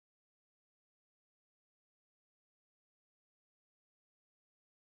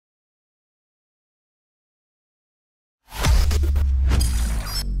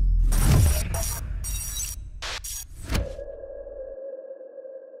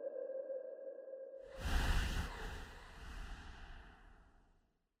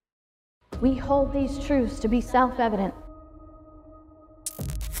We hold these truths to be self-evident.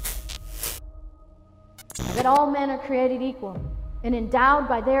 That all men are created equal and endowed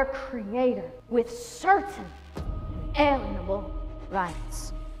by their Creator with certain inalienable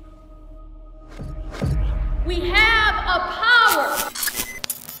rights. We have a power.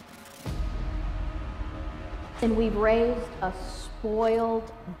 And we've raised a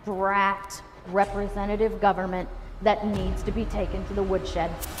spoiled brat representative government that needs to be taken to the woodshed.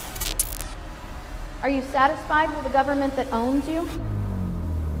 Are you satisfied with a government that owns you?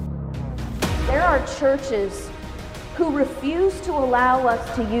 There are churches who refuse to allow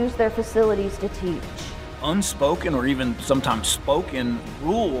us to use their facilities to teach. Unspoken or even sometimes spoken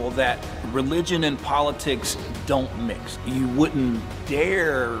rule that religion and politics don't mix. You wouldn't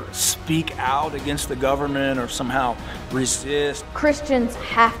dare speak out against the government or somehow resist. Christians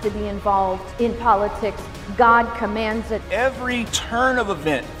have to be involved in politics. God commands it. Every turn of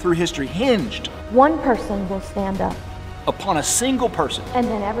event through history hinged One person will stand up, upon a single person. and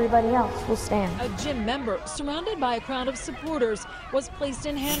then everybody else will stand. A gym member, surrounded by a crowd of supporters, was placed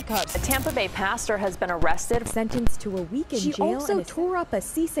in handcuffs. A Tampa Bay pastor has been arrested. Sentenced to a week in She jail. also tore up a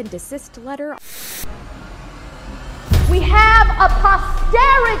cease and desist letter. We have a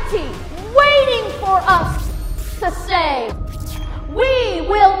posterity waiting for us to say, we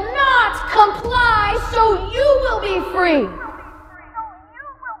will not comply, so you will be free.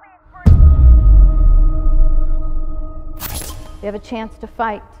 We have a chance to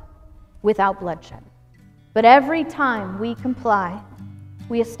fight without bloodshed. But every time we comply,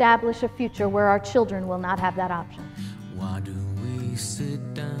 we establish a future where our children will not have that option. Why do we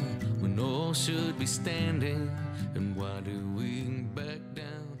sit down when all should be standing? And why do we back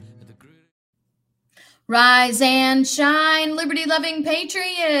down at the Rise and shine, liberty-loving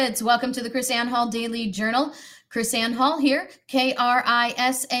patriots. Welcome to the Chris Ann Hall Daily Journal. Chris Ann Hall here,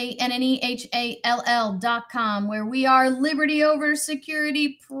 KRISANNEHALL.com, where we are liberty over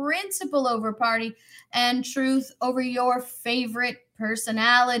security, principle over party, and truth over your favorite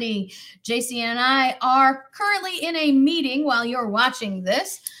personality. JC and I are currently in a meeting while you're watching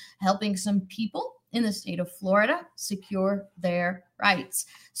this, helping some people in the state of Florida secure their rights.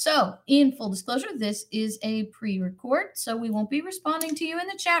 So, in full disclosure, this is a pre-record, so we won't be responding to you in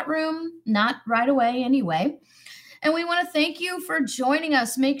the chat room, not right away anyway. And we want to thank you for joining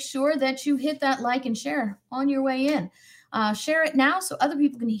us. Make sure that you hit that like and share on your way in. Share it now so other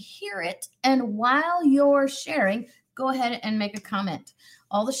people can hear it. And while you're sharing, go ahead and make a comment.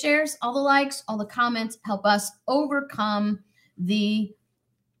 All the shares, all the likes, all the comments help us overcome the,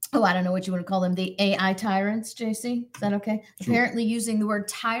 I don't know what you want to call them, the AI tyrants, JC. Is that okay? Sure. Apparently using the word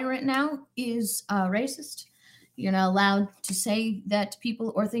tyrant now is racist. You're not allowed to say that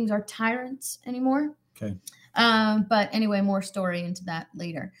people or things are tyrants anymore. Okay. But anyway, more story into that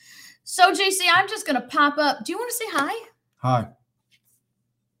later. So, JC, I'm just going to pop up. Do you want to say hi? Hi.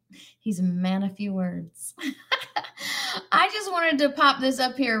 He's a man of few words. I just wanted to pop this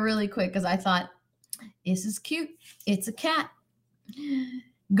up here really quick because I thought, this is cute. It's a cat.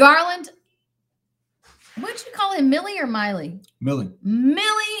 Garland, what'd you call him, Millie or Miley? Millie.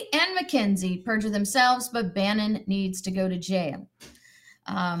 Millie and Mackenzie perjure themselves, but Bannon needs to go to jail.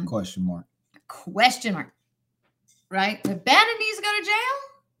 Question mark. Question mark. Right? If Bannon needs to go to jail?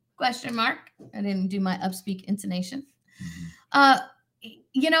 Question mark. I didn't do my upspeak intonation.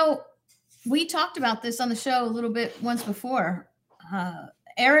 You know, we talked about this on the show a little bit once before.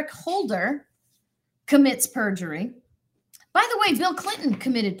 Eric Holder commits perjury. By the way, Bill Clinton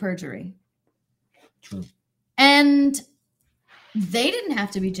committed perjury. True. And they didn't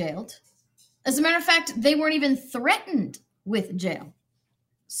have to be jailed. As a matter of fact, they weren't even threatened with jail.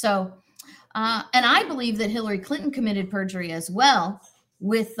 So, and I believe that Hillary Clinton committed perjury as well,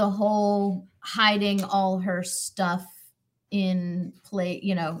 with the whole hiding all her stuff in play,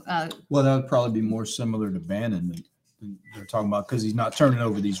 you know. Well, that would probably be more similar to Bannon than they're talking about, because he's not turning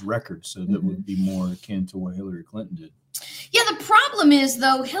over these records. So that would be more akin to what Hillary Clinton did. Yeah, the problem is,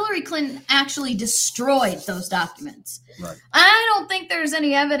 though, Hillary Clinton actually destroyed those documents. Right. I don't think there's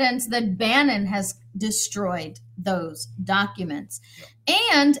any evidence that Bannon has destroyed those documents. Yeah.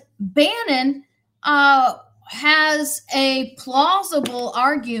 And Bannon has a plausible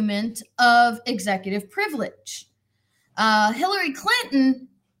argument of executive privilege. Hillary Clinton,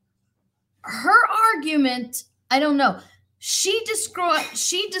 her argument, I don't know. She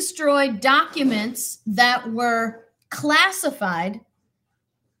destroyed documents that were classified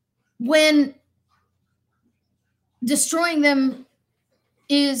when destroying them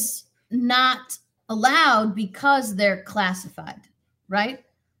is not allowed because they're classified, right?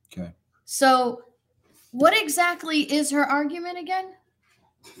 Okay. So what exactly is her argument again?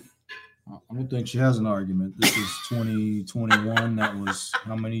 I don't think she has an argument. This is 2021. That was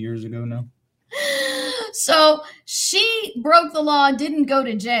how many years ago now? So she broke the law, didn't go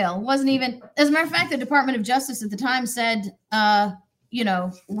to jail, wasn't even, as a matter of fact, the Department of Justice at the time said,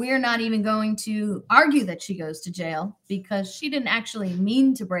 we're not even going to argue that she goes to jail because she didn't actually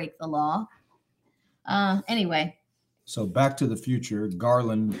mean to break the law. Anyway. So Back to the Future,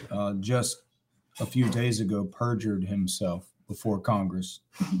 Garland just a few days ago perjured himself before Congress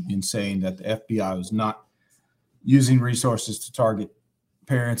in saying that the FBI was not using resources to target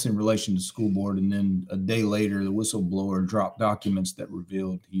parents in relation to school board. And then a day later, the whistleblower dropped documents that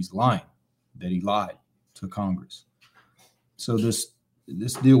revealed he's lying, that he lied to Congress. So this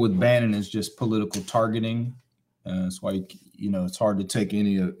deal with Bannon is just political targeting. That's why, it's hard to take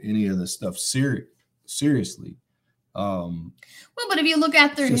any of the stuff seriously. Well, but if you look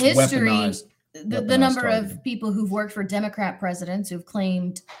at their history, the number targeting. of people who've worked for Democrat presidents who've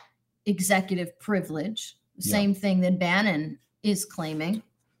claimed executive privilege, the same thing that Bannon is claiming.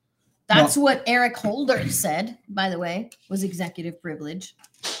 That's what Eric Holder said, by the way, was executive privilege.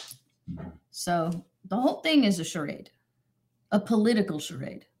 So the whole thing is a charade, a political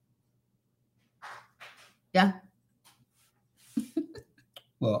charade. Yeah.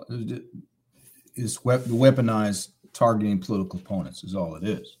 Well, it's weaponized targeting political opponents is all it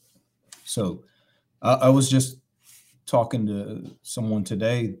is. So I was just talking to someone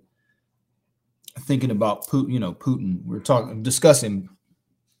today thinking about Putin, Putin. We're discussing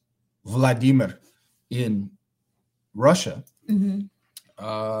Vladimir in Russia,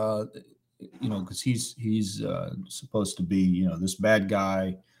 because he's supposed to be, this bad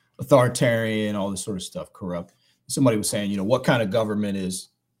guy, authoritarian, all this sort of stuff, corrupt. Somebody was saying, what kind of government is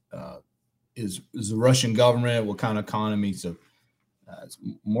the Russian government? What kind of economy? So it's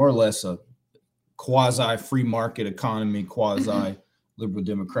more or less a quasi free market economy, quasi liberal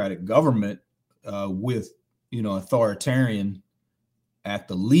democratic government with authoritarian at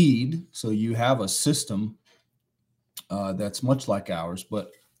the lead. So you have a system that's much like ours,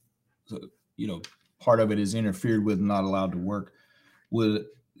 but part of it is interfered with and not allowed to work with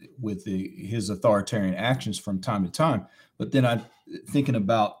his authoritarian actions from time to time. But then I'm thinking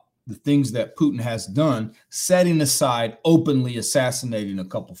about the things that Putin has done, setting aside openly assassinating a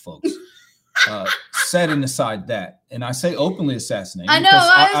couple folks, setting aside that. And I say openly assassinating. I know.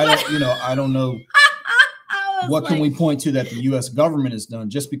 I don't know. What can we point to that the U.S. government has done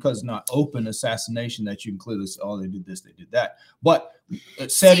just because not open assassination that you can clearly say, oh, they did this, they did that. But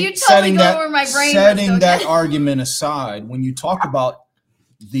setting that argument aside, when you talk about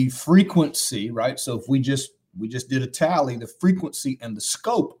the frequency, right? So if we just did a tally, the frequency and the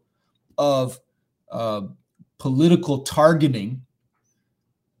scope of political targeting,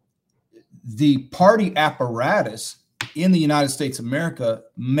 the party apparatus in the United States of America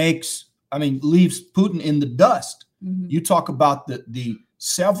leaves Putin in the dust. You talk about the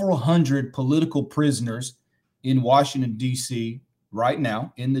several hundred political prisoners in Washington, D.C. right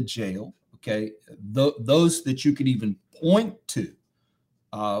now in the jail, okay? Those that you could even point to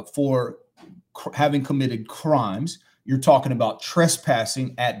for having committed crimes. You're talking about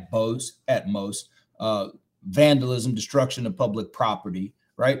trespassing at most, vandalism, destruction of public property,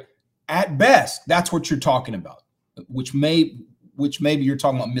 right? At best, that's what you're talking about, which maybe you're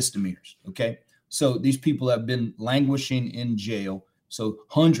talking about misdemeanors, okay? So these people have been languishing in jail. So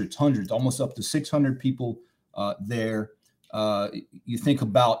hundreds, almost up to 600 people there. You think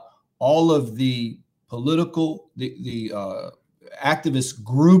about all of the political, the activist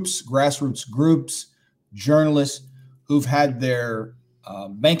groups, grassroots groups, journalists who've had their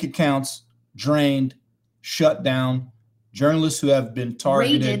bank accounts drained, shut down, journalists who have been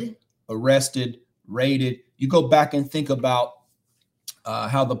targeted, arrested, raided. You go back and think about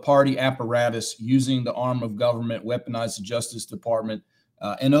how the party apparatus using the arm of government weaponized the Justice Department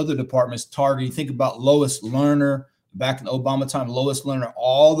and other departments targeting. Think about Lois Lerner back in Obama time, Lois Lerner,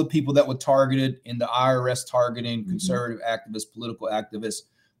 all the people that were targeted in the IRS targeting conservative activists, political activists,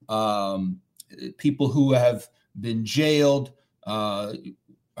 people who have been jailed.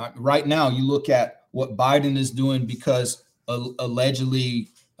 Right now, you look at what Biden is doing because allegedly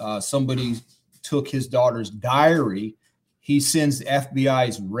somebody took his daughter's diary. He sends the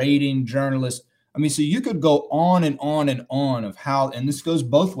FBI's raiding journalists. I mean, so you could go on and on and on of how, and this goes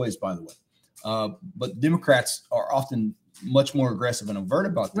both ways, by the way. But Democrats are often much more aggressive and overt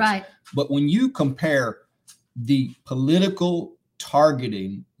about this. Right. But when you compare the political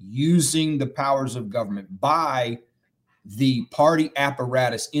targeting using the powers of government by the party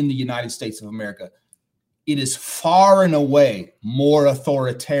apparatus in the United States of America, it is far and away more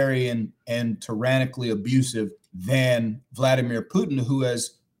authoritarian and tyrannically abusive than Vladimir Putin, who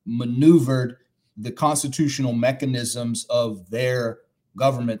has maneuvered the constitutional mechanisms of their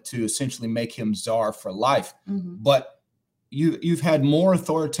government to essentially make him czar for life. But you've had more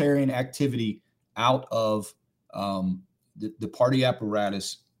authoritarian activity out of the party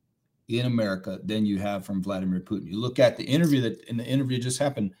apparatus in America than you have from Vladimir Putin. You look at the interview just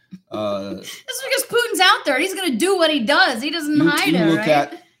happened. This is because Putin's out there. He's going to do what he does. He doesn't hide it. You look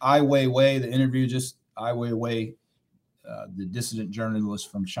at Ai Weiwei, the interview Ai Weiwei, the dissident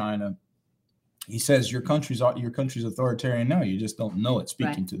journalist from China. He says your country's authoritarian now. You just don't know it.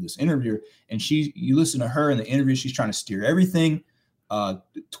 Speaking to this interviewer, and you listen to her in the interview. She's trying to steer everything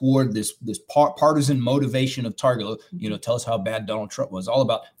toward this partisan motivation of target. Tell us how bad Donald Trump was. All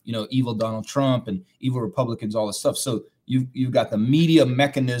about evil Donald Trump and evil Republicans, all this stuff. So you've got the media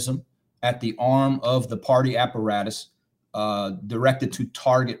mechanism at the arm of the party apparatus directed to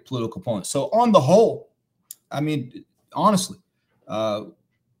target political opponents. So on the whole, I mean, honestly.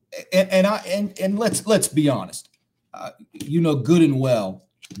 And let's be honest, good and well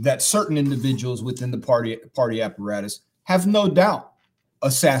that certain individuals within the party apparatus have no doubt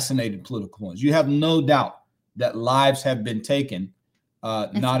assassinated political opponents. You have no doubt that lives have been taken,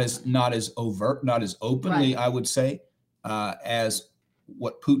 not as overt, not as openly, I would say, as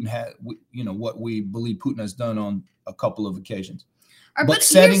what Putin had. What we believe Putin has done on a couple of occasions. But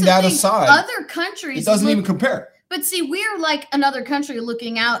setting that aside, other countries, it doesn't even compare. But see, we're like another country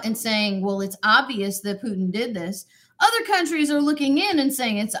looking out and saying, well, it's obvious that Putin did this. Other countries are looking in and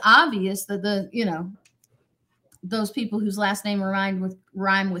saying it's obvious that those people whose last name rhyme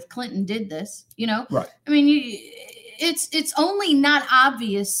with Clinton did this, Right. I mean, it's only not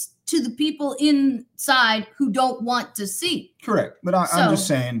obvious to the people inside who don't want to see. Correct. But I'm just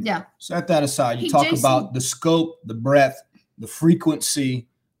saying, set that aside. You talk about the scope, the breadth, the frequency,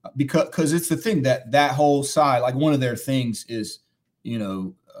 because it's the thing that whole side, like one of their things is,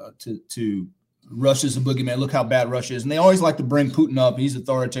 to Russia's a boogeyman. Look how bad Russia is. And they always like to bring Putin up. He's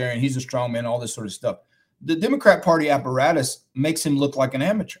authoritarian. He's a strong man, all this sort of stuff. The Democrat Party apparatus makes him look like an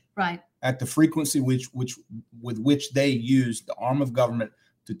amateur. Right. At the frequency with which they use the arm of government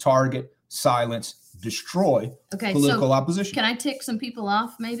to target, silence, destroy political opposition. Can I tick some people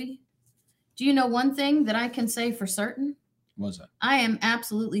off, maybe? Do you know one thing that I can say for certain? What's that? I am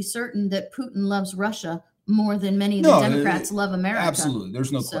absolutely certain that Putin loves Russia more than many of the Democrats love America. Absolutely.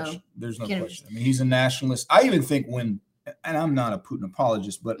 There's no question. There's no question. I mean, he's a nationalist. I even think and I'm not a Putin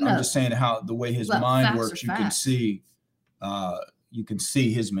apologist, but I'm just saying how the way his mind works, you can see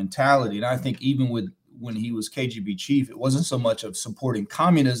his mentality. And I think even when he was KGB chief, it wasn't so much of supporting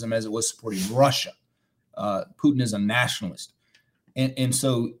communism as it was supporting Russia. Putin is a nationalist. And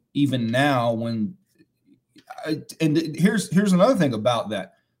so even now here's another thing about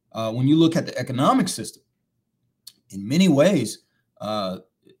that. When you look at the economic system, in many ways,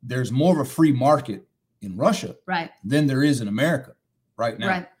 there's more of a free market in Russia than there is in America right now.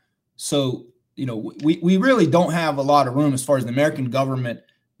 Right. So, we really don't have a lot of room as far as the American government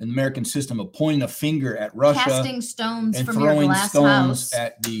and the American system of pointing a finger at Russia, casting stones and from throwing your glass stones house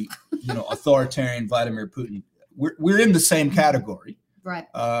at the authoritarian Vladimir Putin. We're in the same category. Right.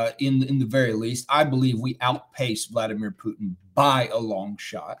 In the very least, I believe we outpace Vladimir Putin by a long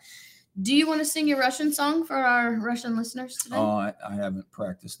shot. Do you want to sing your Russian song for our Russian listeners today? Oh, I haven't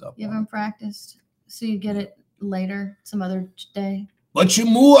practiced up. You haven't practiced, so you get it later, some other day.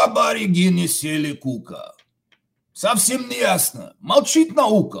 Почему аборигены сели кука? Совсем не ясно. Молчит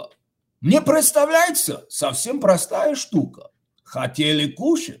наука. Не представляется, совсем простая штука. Хотели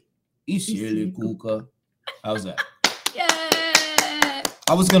кушать и сели кука. How's that? Yeah.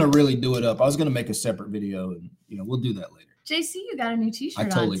 I was going to really do it up. I was going to make a separate video, and we'll do that later. JC, you got a new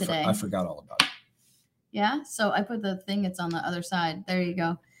t-shirt on today. I forgot all about it. Yeah, so I put the thing that's on the other side. There you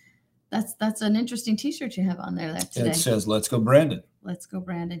go. That's an interesting t-shirt you have on there today. It says, "Let's go, Brandon." Let's go,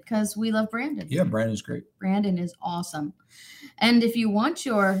 Brandon, because we love Brandon. Yeah, Brandon's great. Brandon is awesome. And if you want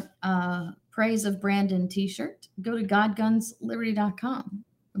your Praise of Brandon t-shirt, go to godgunsliberty.com.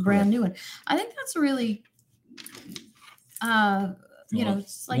 A brand new one. I think that's really, it's like you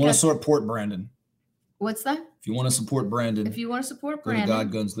want to support Brandon. What's that? If you want to support Brandon. If you want to support Brandon. Go to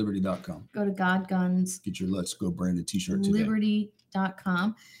godgunsliberty.com. Go to godguns. Get your Let's Go Brandon t-shirt today.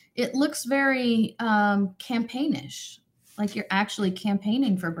 Liberty.com. It looks very campaignish, like you're actually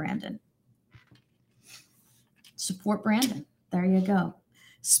campaigning for Brandon. Support Brandon. There you go.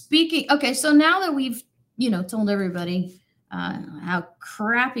 Okay, so now that we've, told everybody how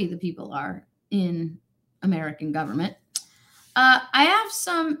crappy the people are in American government, I have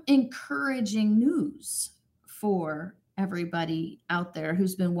some encouraging news for everybody out there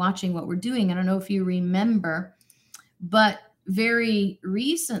who's been watching what we're doing. I don't know if you remember, but very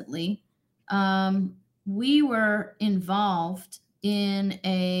recently, we were involved in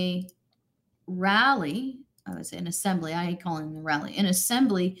a rally. I would say an assembly. I ain't calling it a rally. An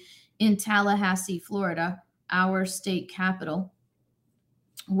assembly in Tallahassee, Florida, our state capital,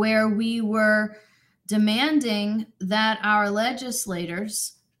 where we were demanding that our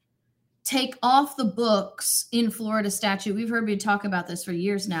legislators take off the books in Florida statute. We've heard me talk about this for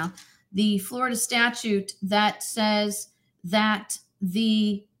years now. The Florida statute that says that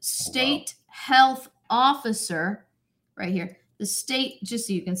the state health officer, right here, the state, just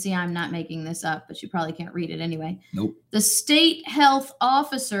so you can see, I'm not making this up, but you probably can't read it anyway. Nope. The state health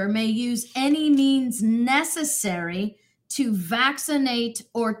officer may use any means necessary to vaccinate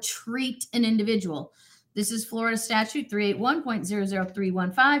or treat an individual. This is Florida Statute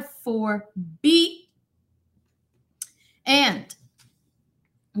 381.00315-4B. And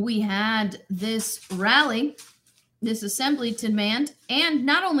we had this rally, this assembly to demand, and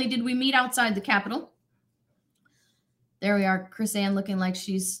not only did we meet outside the Capitol, there we are, Chris Ann looking like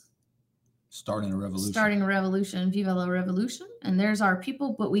she's starting a revolution. Viva la revolution. And there's our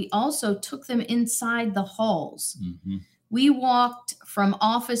people, but we also took them inside the halls. Mm-hmm. We walked from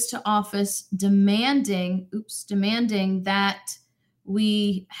office to office demanding that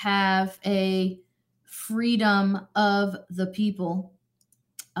we have a freedom of the people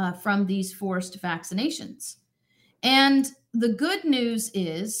from these forced vaccinations. And the good news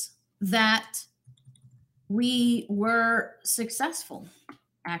is that we were successful,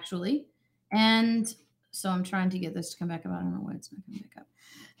 actually. And so I'm trying to get this to come back up. I don't know why it's not coming back up.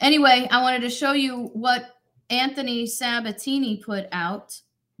 Anyway, I wanted to show you what Anthony Sabatini put out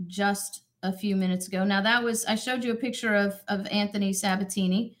just a few minutes ago. Now I showed you a picture of Anthony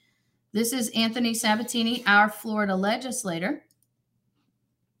Sabatini. This is Anthony Sabatini, our Florida legislator.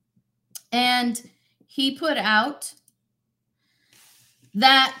 And he put out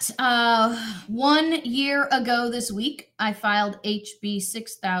that 1 year ago this week, I filed HB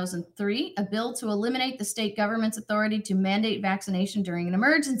 6003, a bill to eliminate the state government's authority to mandate vaccination during an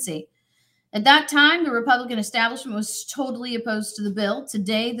emergency. At that time, the Republican establishment was totally opposed to the bill.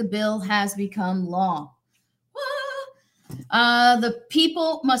 Today, the bill has become law. The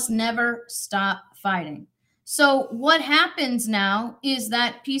people must never stop fighting. So what happens now is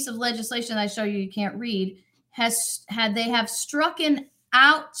that piece of legislation that I show you can't read they have stricken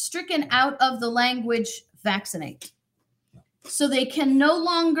out of the language vaccinate. So they can no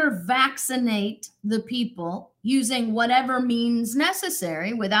longer vaccinate the people using whatever means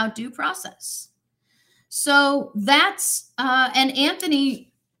necessary without due process. So that's, and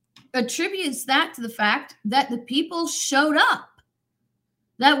Anthony attributes that to the fact that the people showed up,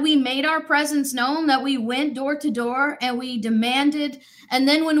 that we made our presence known, that we went door to door and we demanded. And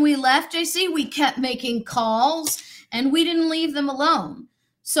then when we left, JC, we kept making calls and we didn't leave them alone.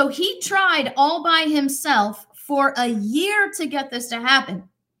 So he tried all by himself for a year to get this to happen.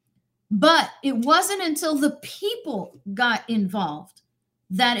 But it wasn't until the people got involved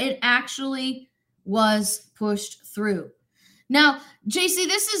that it actually was pushed through. Now, JC,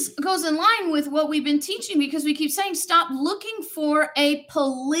 this goes in line with what we've been teaching, because we keep saying stop looking for a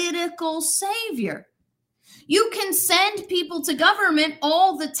political savior. You can send people to government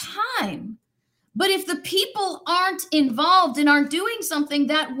all the time. But if the people aren't involved and aren't doing something,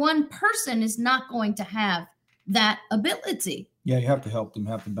 that one person is not going to have that ability. Yeah, you have to help them,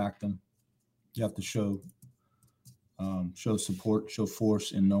 have to back them. You have to show support, show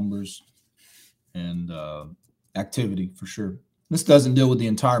force in numbers and activity for sure. This doesn't deal with the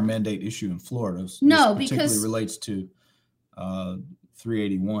entire mandate issue in Florida. No, this particularly relates to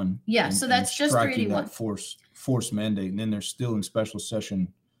 381. Yeah, so that's just 381. That force mandate, and then they're still in special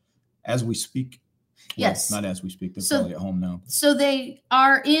session as we speak. Well, yes. Not as we speak. They're probably at home now. So they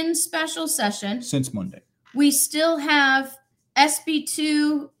are in special session. Since Monday. We still have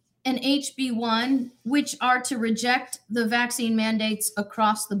SB2 and HB1, which are to reject the vaccine mandates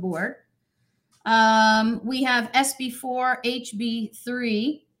across the board. We have SB4,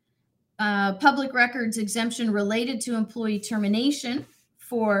 HB3, public records exemption related to employee termination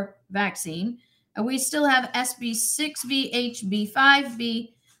for vaccine. We still have SB6B,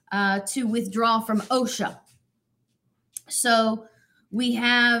 HB5B, to withdraw from OSHA. So we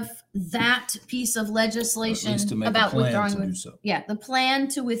have that piece of legislation about withdrawing. Yeah, the plan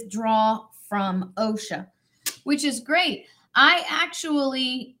to withdraw from OSHA, which is great. I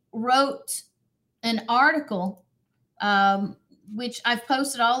actually wrote an article, which I've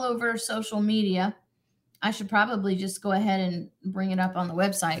posted all over social media. I should probably just go ahead and bring it up on the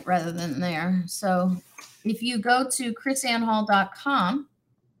website rather than there. So if you go to chrisannhall.com,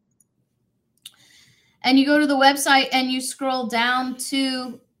 And you go to the website and you scroll down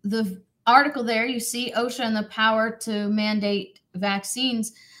to the article there, you see OSHA and the power to mandate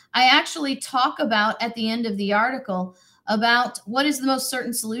vaccines. I actually talk about at the end of the article about what is the most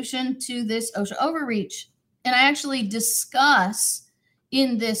certain solution to this OSHA overreach. And I actually discuss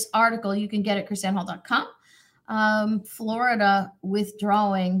in this article, you can get it at chrisannehall.com, Florida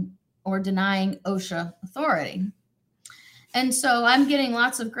withdrawing or denying OSHA authority. And so I'm getting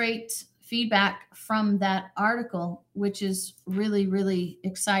lots of great feedback from that article, which is really, really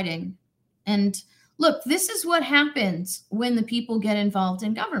exciting. And look, this is what happens when the people get involved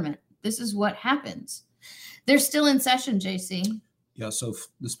in government. This is what happens. They're still in session, JC. Yeah, so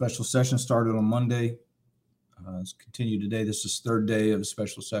the special session started on Monday. It's continued today. This is third day of the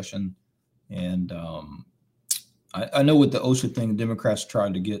special session. And I know with the OSHA thing, Democrats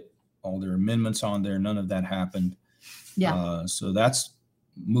tried to get all their amendments on there. None of that happened. Yeah. So that's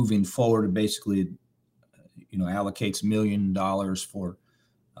moving forward. It basically, allocates $1 million for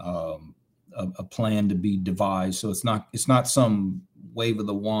a plan to be devised. So it's not some wave of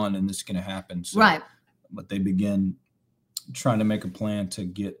the wand and this is going to happen. So, right. But they begin trying to make a plan to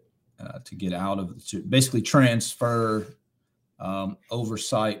get out of to basically transfer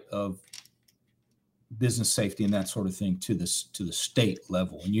oversight of business safety and that sort of thing to the state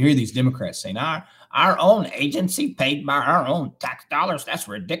level. And you hear these Democrats saying, our own agency paid by our own tax dollars. That's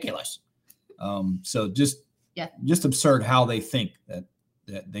ridiculous. So just absurd how they think that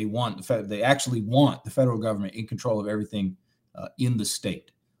they actually want the federal government in control of everything in the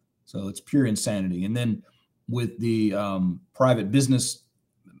state. So it's pure insanity. And then with the private business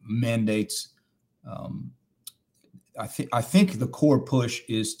mandates, I think the core push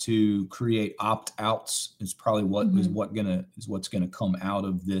is to create opt-outs. Is probably what's gonna come out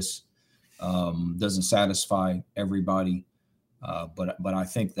of this. Doesn't satisfy everybody, but I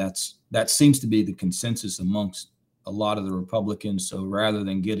think that seems to be the consensus amongst a lot of the Republicans. So rather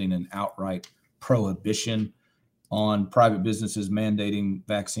than getting an outright prohibition on private businesses mandating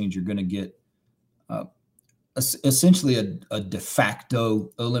vaccines, you're going to get essentially a de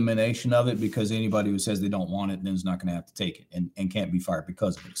facto elimination of it, because anybody who says they don't want it then is not going to have to take it and can't be fired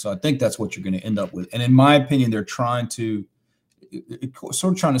because of it. So I think that's what you're going to end up with. And in my opinion, they're trying to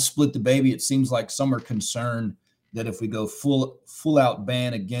split the baby. It seems like some are concerned that if we go full out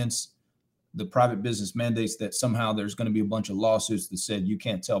ban against the private business mandates, that somehow there's going to be a bunch of lawsuits that said you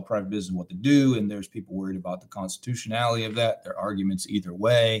can't tell private business what to do. And there's people worried about the constitutionality of that. There are arguments either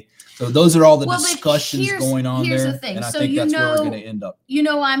way. So those are all the discussions going on there. Here's the thing. And I think that's where we're going to end up.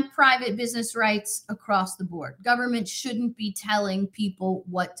 I'm private business rights across the board. Government shouldn't be telling people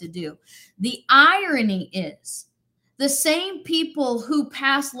what to do. The irony is the same people who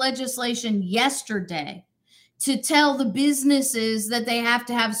passed legislation yesterday to tell the businesses that they have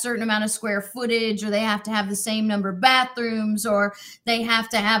to have a certain amount of square footage, or they have to have the same number of bathrooms, or they have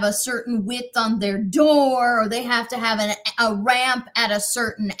to have a certain width on their door, or they have to have a ramp at a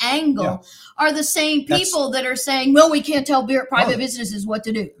certain angle, are the same people that are saying, well, we can't tell private businesses what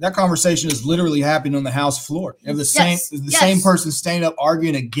to do. That conversation is literally happening on the House floor. You have the same person standing up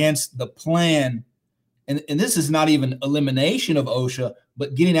arguing against the plan. And this is not even elimination of OSHA,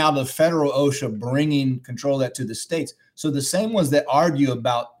 but getting out of federal OSHA, bringing control of that to the states. So the same ones that argue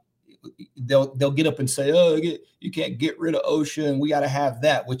about, they'll get up and say, oh, you can't get rid of OSHA and we got to have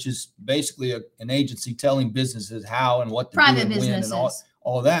that, which is basically an agency telling businesses how and what to do and when and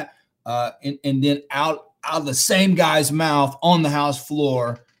all that. And then out of the same guy's mouth on the House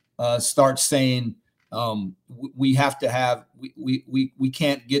floor starts saying we have to have, we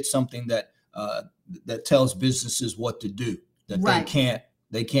can't get something that tells businesses what to do, that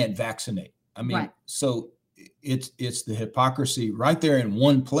they can't vaccinate. I mean, so it's the hypocrisy right there in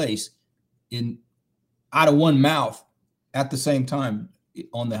one place, out of one mouth at the same time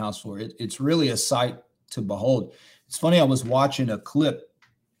on the House floor. It's really a sight to behold. It's funny. I was watching a clip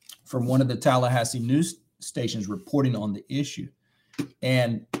from one of the Tallahassee news stations reporting on the issue,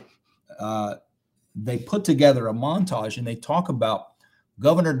 and they put together a montage and they talk about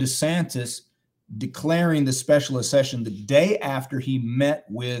Governor DeSantis declaring the special session the day after he met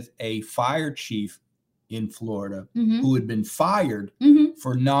with a fire chief in Florida who had been fired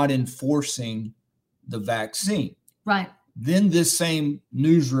for not enforcing the vaccine. Right. Then this same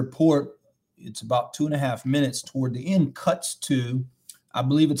news report, it's about 2.5 minutes toward the end, cuts to, I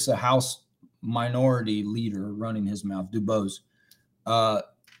believe it's a House minority leader running his mouth, DuBose,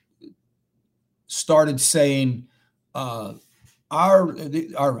 started saying, our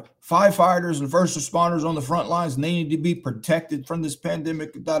firefighters and first responders on the front lines, and they need to be protected from this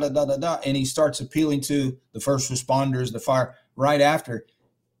pandemic, And he starts appealing to the first responders, the fire right after.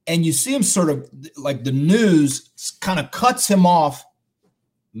 And you see him sort of like the news kind of cuts him off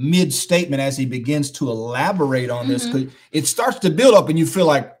mid-statement as he begins to elaborate on this. 'Cause it starts to build up and you feel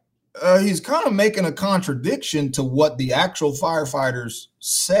like he's kind of making a contradiction to what the actual firefighters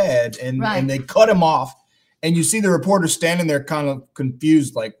said. And they cut him off. And you see the reporter standing there kind of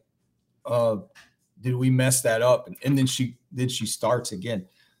confused, like, did we mess that up? And then she starts again.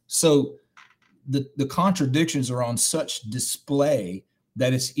 So the contradictions are on such display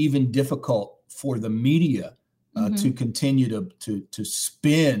that it's even difficult for the media to continue to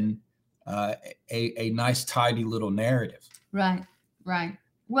spin a nice, tidy little narrative. Right.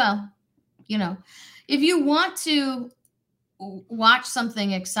 Well, if you want to watch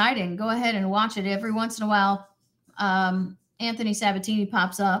something exciting, go ahead and watch it. Every once in a while, Anthony Sabatini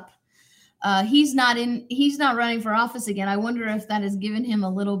pops up. He's not running for office again. I wonder if that has given him a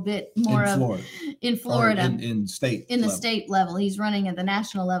little bit more in Florida, in the state level. He's running at the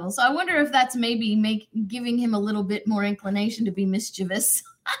national level. So I wonder if that's maybe giving him a little bit more inclination to be mischievous.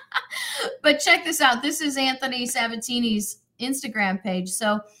 But check this out. This is Anthony Sabatini's Instagram page.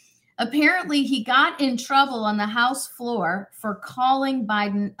 So apparently he got in trouble on the House floor for calling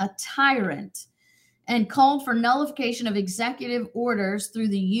Biden a tyrant and called for nullification of executive orders through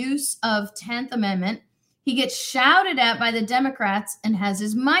the use of 10th Amendment. He gets shouted at by the Democrats and has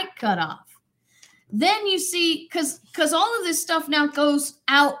his mic cut off. Then you see, because all of this stuff now goes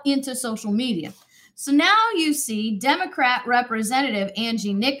out into social media. So now you see Democrat Representative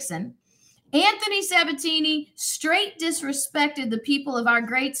Angie Nixon, Anthony Sabatini straight disrespected the people of our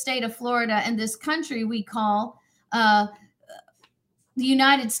great state of Florida and this country we call the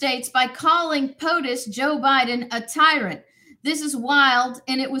United States by calling POTUS Joe Biden a tyrant. This is wild,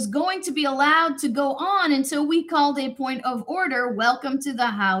 and it was going to be allowed to go on until we called a point of order. Welcome to the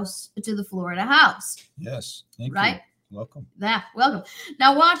House, to the Florida House. Yes, thank you. Welcome. Welcome.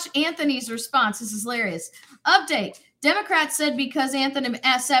 Now watch Anthony's response. This is hilarious. Update. Democrats said because Anthony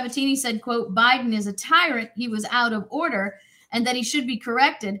Sabatini said, quote, Biden is a tyrant, he was out of order, and that he should be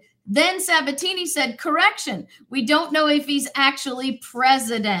corrected. Then Sabatini said, correction, we don't know if he's actually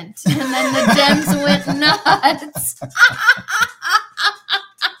president. And then the Dems went nuts.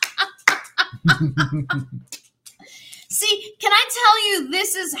 See, can I tell you,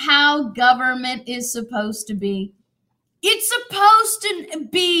 this is how government is supposed to be. It's supposed to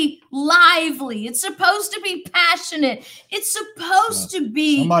be lively. It's supposed to be passionate. It's supposed to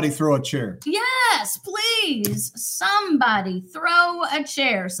be... Somebody throw a chair. Yes, please. Somebody throw a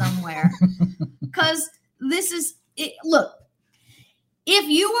chair somewhere. Because this is... Look, if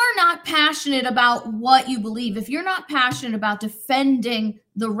you are not passionate about what you believe, if you're not passionate about defending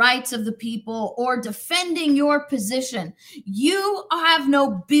the rights of the people or defending your position, you have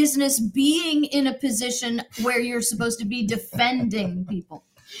no business being in a position where you're supposed to be defending people.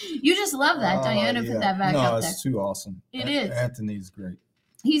 You just love that, don't you? I'm gonna put that back up there. No, it's too awesome. It is. Anthony's great.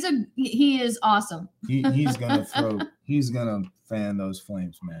 He is awesome. He's gonna fan those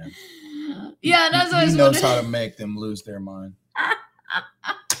flames, man. Yeah, that's what he knows how to make them lose their mind.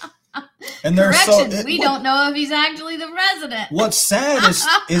 And they're we don't know if he's actually the president. What's sad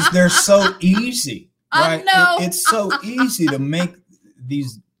is they're so easy. Right? I know. It's so easy to make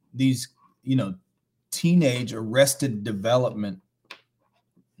these teenage arrested development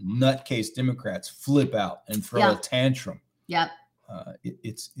nutcase Democrats flip out and throw a tantrum. Yep.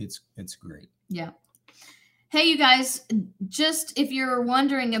 It's great. Yeah. Hey, you guys, just if you're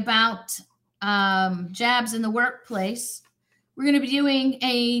wondering about jabs in the workplace, we're going to be doing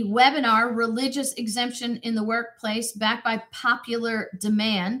a webinar, Religious Exemption in the Workplace, backed by popular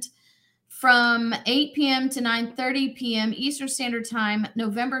demand, from 8 p.m. to 9:30 p.m. Eastern Standard Time,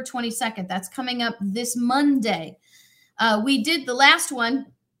 November 22nd. That's coming up this Monday. We did the last one,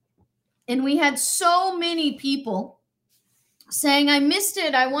 and we had so many people saying, I missed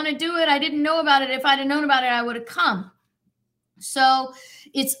it. I want to do it. I didn't know about it. If I'd have known about it, I would have come. So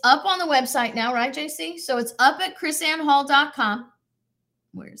it's up on the website now, right, JC? So it's up at chrisannhall.com.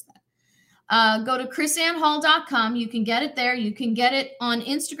 Where is that? Go to chrisannhall.com. You can get it there. You can get it on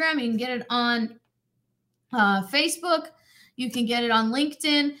Instagram. You can get it on Facebook. You can get it on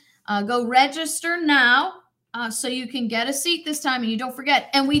LinkedIn. Go register now so you can get a seat this time. And you don't forget.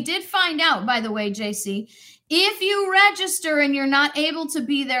 And we did find out, by the way, JC, if you register and you're not able to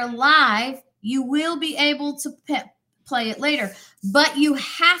be there live, you will be able to play it later, but you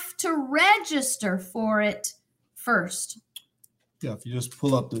have to register for it first. Yeah, if you just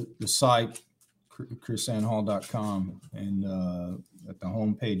pull up the site, chrisannhall.com, and at the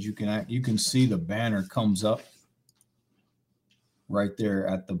homepage, you can see the banner comes up right there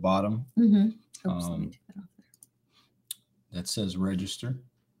at the bottom. Mm-hmm. Oops, let me take that off there. That says register.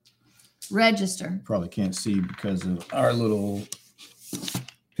 Register. Probably can't see because of our little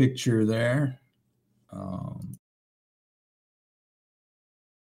picture there.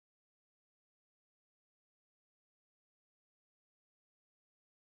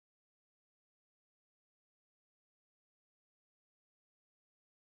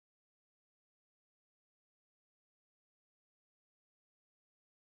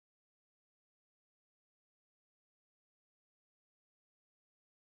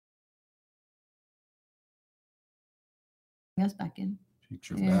 Yes, back in.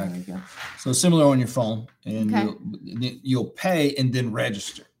 Picture There back. we go. So similar on your phone, and Okay. you'll pay and then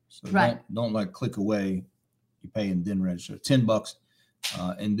register. So Right. don't like click away. You pay and then register. $10,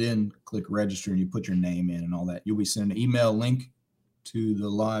 and then click register, and you put your name in and all that. You'll be sent an email link to the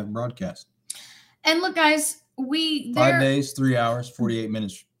live broadcast. And look, guys, 5 days, 3 hours, 48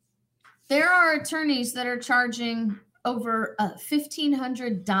 minutes. There are attorneys that are charging over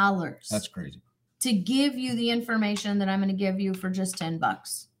 $1,500. That's crazy. To give you the information that I'm going to give you for just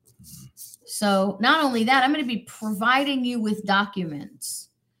 $10. So not only that, I'm going to be providing you with documents.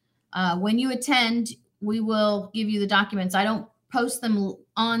 When you attend, we will give you the documents. I don't post them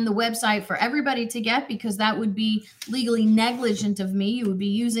on the website for everybody to get because that would be legally negligent of me. You would be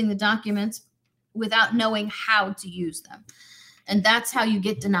using the documents without knowing how to use them. And that's how you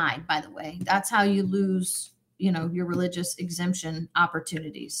get denied, by the way. That's how you lose, your religious exemption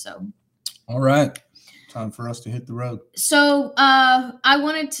opportunities. So. All right. Time for us to hit the road. So I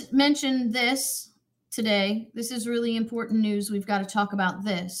wanted to mention this today. This is really important news. We've got to talk about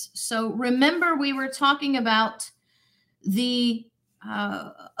this. So remember, we were talking about the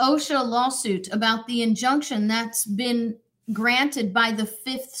OSHA lawsuit about the injunction that's been granted by the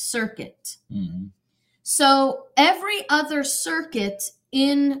Fifth Circuit. Mm-hmm. So every other circuit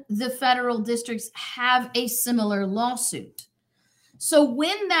in the federal districts have a similar lawsuit. So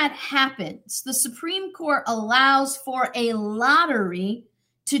when that happens, the Supreme Court allows for a lottery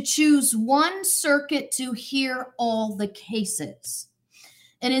to choose one circuit to hear all the cases.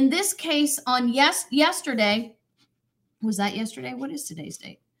 And in this case, on yesterday, was that yesterday? What is today's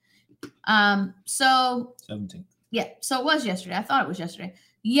date? 17th. Yeah, so it was yesterday. I thought it was yesterday.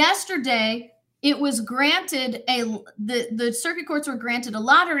 Yesterday, it was granted the circuit courts were granted a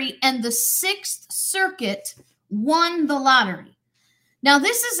lottery, and the Sixth Circuit won the lottery. Now,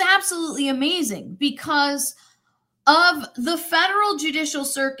 this is absolutely amazing because of the federal judicial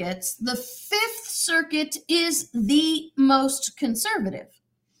circuits, the Fifth Circuit is the most conservative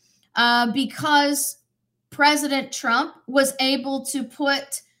because President Trump was able to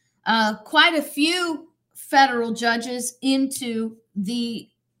put quite a few federal judges into the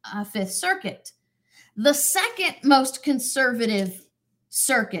Fifth Circuit. The second most conservative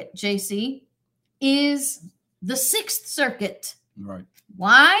circuit, JC, is the Sixth Circuit. Right.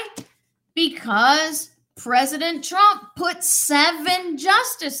 Why? Because President Trump put 7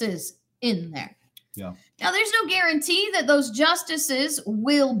 justices in there. Yeah. Now, there's no guarantee that those justices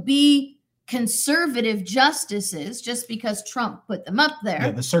will be conservative justices just because Trump put them up there.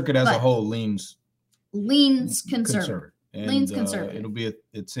 Yeah, the circuit as a whole leans conservative. And, leans conservative.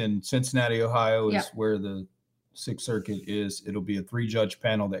 It's in Cincinnati, Ohio, is Yep. where the Sixth Circuit is. It'll be a 3-judge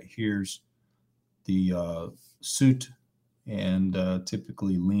panel that hears the suit and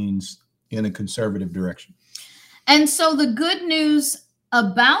typically leans in a conservative direction. And so the good news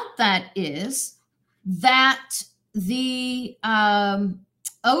about that is that the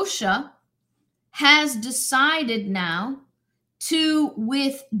OSHA has decided now to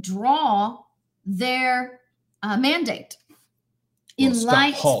withdraw their mandate.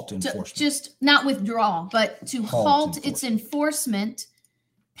 Halt enforcement. Just not withdraw, but to halt its enforcement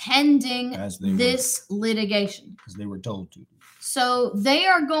pending this litigation. As they were told to. So they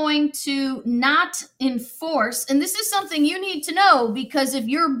are going to not enforce, and this is something you need to know, because if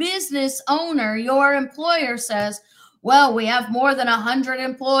your business owner, your employer says, well, we have more than 100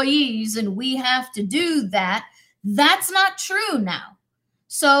 employees and we have to do that, that's not true now.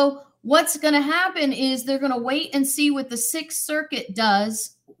 So what's going to happen is they're going to wait and see what the Sixth Circuit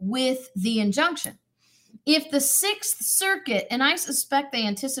does with the injunction. If the Sixth Circuit, and I suspect they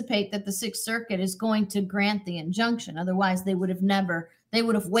anticipate that the Sixth Circuit is going to grant the injunction, otherwise they would have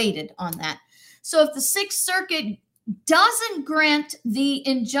waited on that. So if the Sixth Circuit doesn't grant the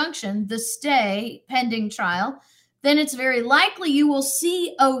injunction, the stay pending trial, then it's very likely you will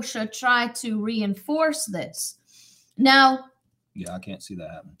see OSHA try to reinforce this. Now, yeah, I can't see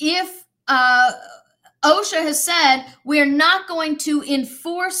that happening. If OSHA has said we're not going to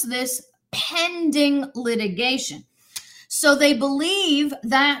enforce this pending litigation. So they believe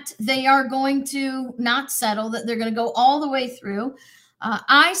that they are going to not settle, that they're going to go all the way through.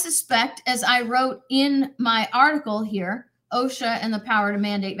 I suspect, as I wrote in my article here, OSHA and the power to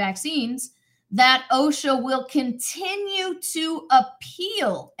mandate vaccines, that OSHA will continue to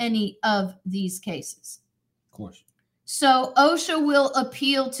appeal any of these cases. Of course. So OSHA will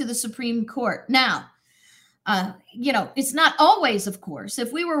appeal to the Supreme Court. Now, it's not always, of course.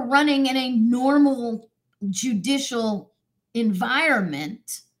 If we were running in a normal judicial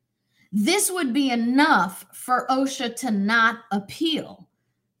environment, this would be enough for OSHA to not appeal.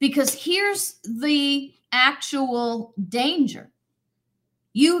 Because here's the actual danger.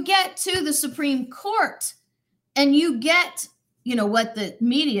 You get to the Supreme Court and you get, what the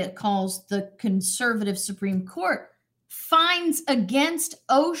media calls the conservative Supreme Court, finds against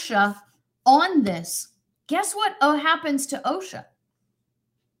OSHA on this. Guess what happens to OSHA?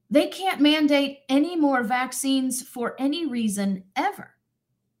 They can't mandate any more vaccines for any reason ever.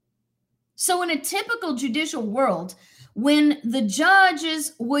 So in a typical judicial world, when the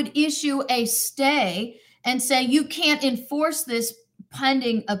judges would issue a stay and say you can't enforce this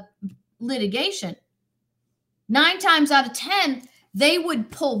pending a litigation, 9 times out of 10, they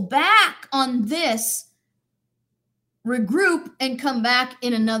would pull back on this, regroup, and come back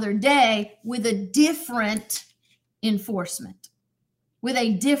in another day with a different enforcement, with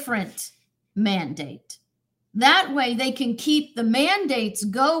a different mandate. That way they can keep the mandates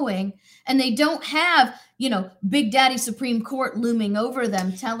going and they don't have, Big Daddy Supreme Court looming over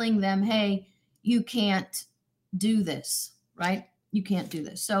them, telling them, hey, you can't do this, right? You can't do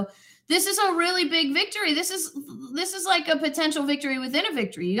this. So this is a really big victory. This is like a potential victory within a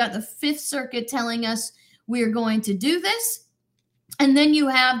victory. You got the Fifth Circuit telling us we're going to do this. And then you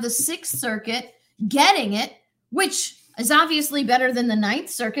have the Sixth Circuit getting it, which is obviously better than the Ninth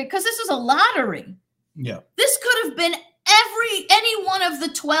Circuit because this is a lottery. Yeah. This could have been any one of the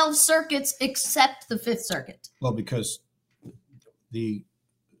 12 circuits except the Fifth Circuit. Well, because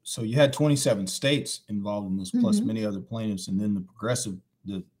so you had 27 states involved in this, plus many other plaintiffs, and then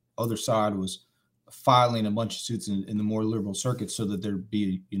the other side was filing a bunch of suits in the more liberal circuits so that there'd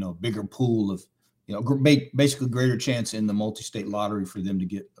be a bigger pool of basically greater chance in the multi-state lottery for them to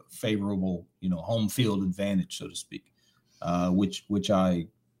get a favorable home field advantage, so to speak, which I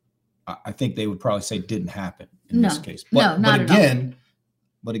think they would probably say didn't happen in this case. But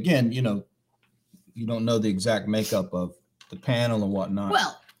again, you don't know the exact makeup of the panel and whatnot.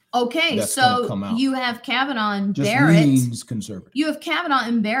 Well, okay, so you have Kavanaugh and Barrett. Leans conservative. You have Kavanaugh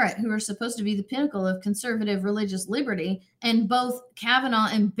and Barrett, who are supposed to be the pinnacle of conservative religious liberty, and both Kavanaugh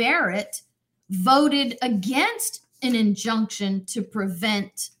and Barrett voted against an injunction to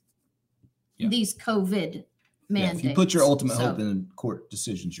prevent these COVID mandates. If you put your ultimate hope in court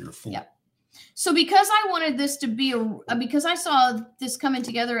decisions, you're a fool. Yeah. So because I wanted this to be because I saw this coming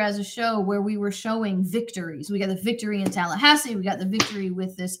together as a show where we were showing victories. We got the victory in Tallahassee. We got the victory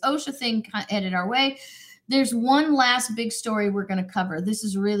with this OSHA thing headed our way. There's one last big story we're going to cover. This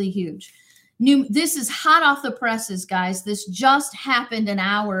is really huge. This is hot off the presses, guys. This just happened an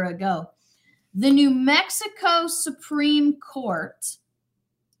hour ago. The New Mexico Supreme Court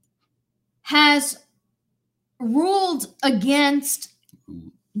has ruled against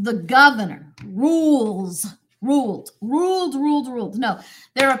the governor. Ruled. No,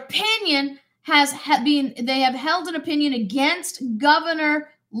 their opinion they have held an opinion against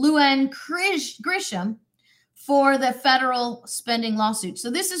Governor Luann Grisham for the federal spending lawsuit.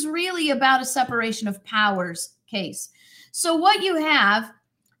 So this is really about a separation of powers case. So what you have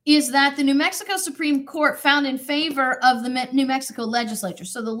is that the New Mexico Supreme Court found in favor of the New Mexico legislature.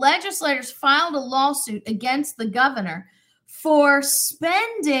 So the legislators filed a lawsuit against the governor for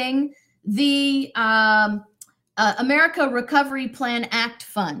spending the America Recovery Plan Act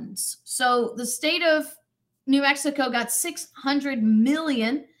funds. So the state of New Mexico got $600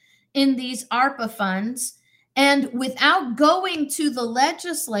 million in these ARPA funds, and without going to the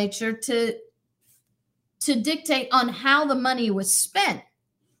legislature to dictate on how the money was spent,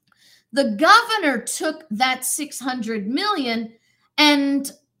 the governor took that $600 million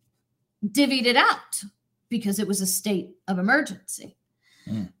and divvied it out because it was a state of emergency.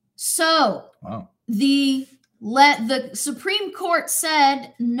 So the Supreme Court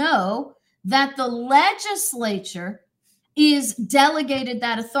said no, that the legislature is delegated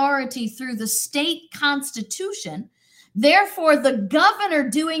that authority through the state constitution. Therefore, the governor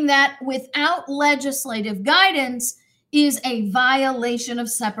doing that without legislative guidance is a violation of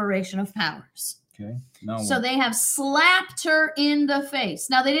separation of powers. Okay. So they have slapped her in the face.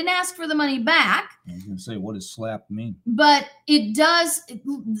 Now, they didn't ask for the money back. I was going to say, what does slap mean? But it does.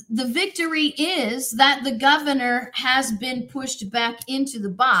 The victory is that the governor has been pushed back into the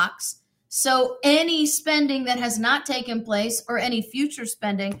box So any spending that has not taken place or any future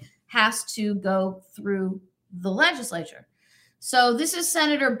spending has to go through the legislature. So this is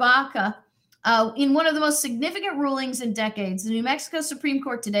Senator Baca. In one of the most significant rulings in decades, the New Mexico Supreme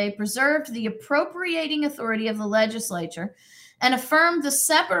Court today preserved the appropriating authority of the legislature and affirmed the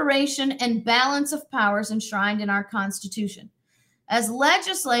separation and balance of powers enshrined in our Constitution. As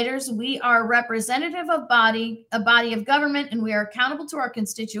legislators, we are representative of a body of government, and we are accountable to our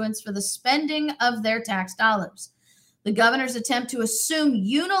constituents for the spending of their tax dollars. The governor's attempt to assume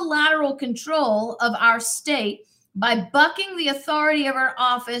unilateral control of our state by bucking the authority of our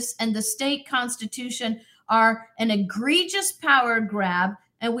office and the state constitution are an egregious power grab,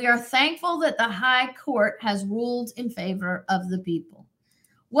 and we are thankful that the high court has ruled in favor of the people.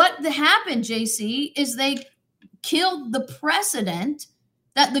 What happened, JC, is they killed the precedent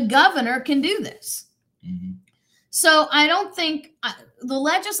that the governor can do this. Mm-hmm. So I don't think the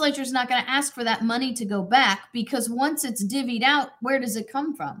legislature is not going to ask for that money to go back, because once it's divvied out, where does it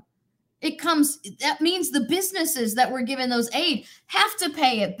come from? That means the businesses that were given those aid have to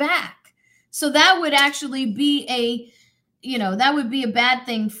pay it back. So that would actually be that would be a bad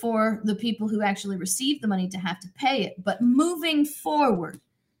thing for the people who actually received the money to have to pay it. But moving forward,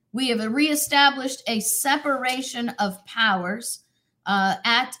 we have reestablished a separation of powers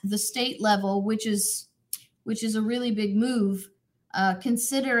at the state level, which is a really big move,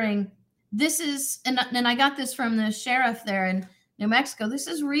 considering this is, and I got this from the sheriff there in New Mexico. This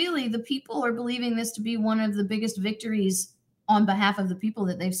is really, the people are believing this to be one of the biggest victories on behalf of the people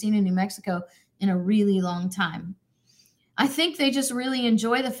that they've seen in New Mexico in a really long time. I think they just really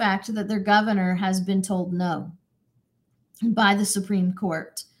enjoy the fact that their governor has been told no by the Supreme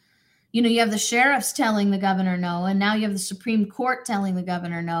Court. You have the sheriffs telling the governor no, and now you have the Supreme Court telling the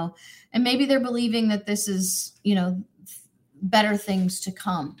governor no. And maybe they're believing that this is, better things to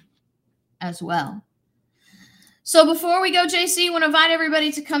come as well. So before we go, JC, I want to invite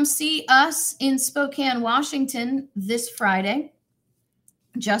everybody to come see us in Spokane, Washington this Friday,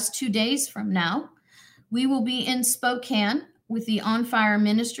 just 2 days from now. We will be in Spokane with the On Fire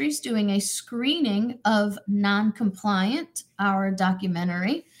Ministries doing a screening of Non-Compliant, our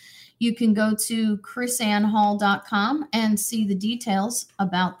documentary. You can go to chrisannhall.com and see the details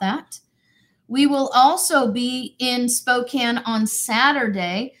about that. We will also be in Spokane on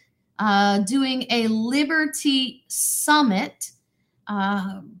Saturday doing a Liberty Summit,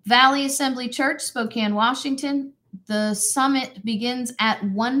 Valley Assembly Church, Spokane, Washington. The summit begins at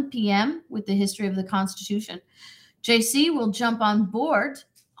 1 p.m. with the history of the Constitution. JC will jump on board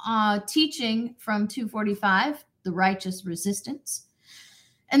teaching from 2:45, The Righteous Resistance.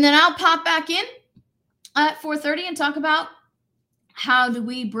 And then I'll pop back in at 4:30 and talk about how do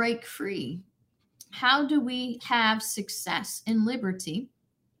we break free? How do we have success in liberty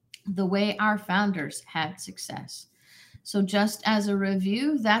the way our founders had success? So just as a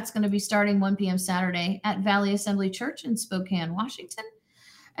review, that's going to be starting 1 p.m. Saturday at Valley Assembly Church in Spokane, Washington.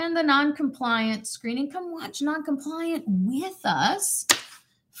 And the Non-Compliant screening, come watch Non-Compliant with us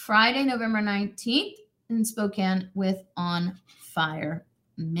Friday, November 19th in Spokane with On Fire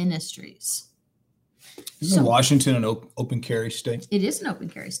Ministries. Isn't Washington an open carry state? It is an open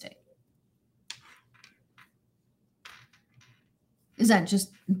carry state. Is that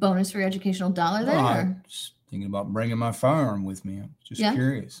just bonus for your educational dollar there? I'm just thinking about bringing my firearm with me. I'm just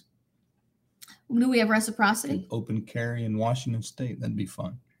curious. Do we have reciprocity? Open carry in Washington State. That'd be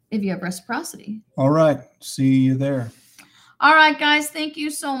fun. If you have reciprocity. All right. See you there. All right, guys. Thank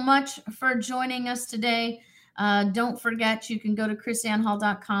you so much for joining us today. Don't forget, you can go to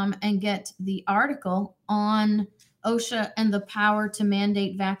chrisannhall.com and get the article on OSHA and the power to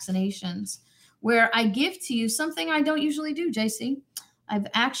mandate vaccinations, where I give to you something I don't usually do, JC. I've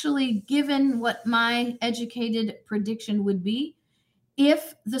actually given what my educated prediction would be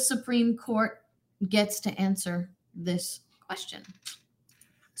if the Supreme Court gets to answer this question.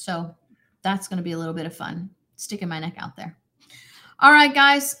 So that's going to be a little bit of fun, sticking my neck out there. All right,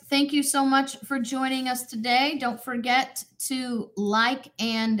 guys, thank you so much for joining us today. Don't forget to like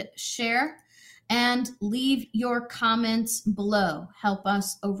and share and leave your comments below. Help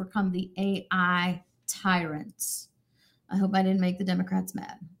us overcome the AI tyrants. I hope I didn't make the Democrats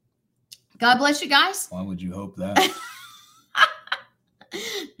mad. God bless you guys. Why would you hope that?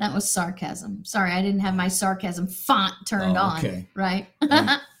 That was sarcasm. Sorry, I didn't have my sarcasm font turned on. Right?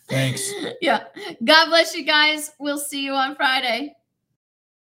 Thanks. Yeah. God bless you guys. We'll see you on Friday.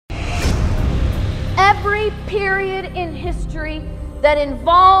 Every period in history that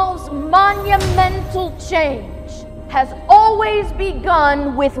involves monumental change has always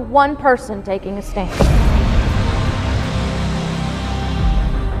begun with one person taking a stand.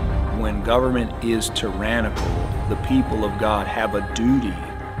 When when government is tyrannical, the people of God have a duty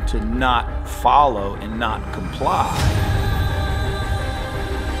to not follow and not comply.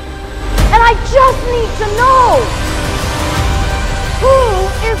 And I just need to know who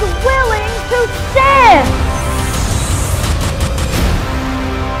is willing to stand.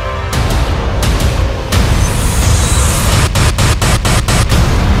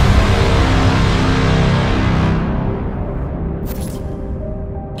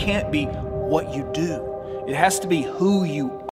 Can't be what you do. It has to be who you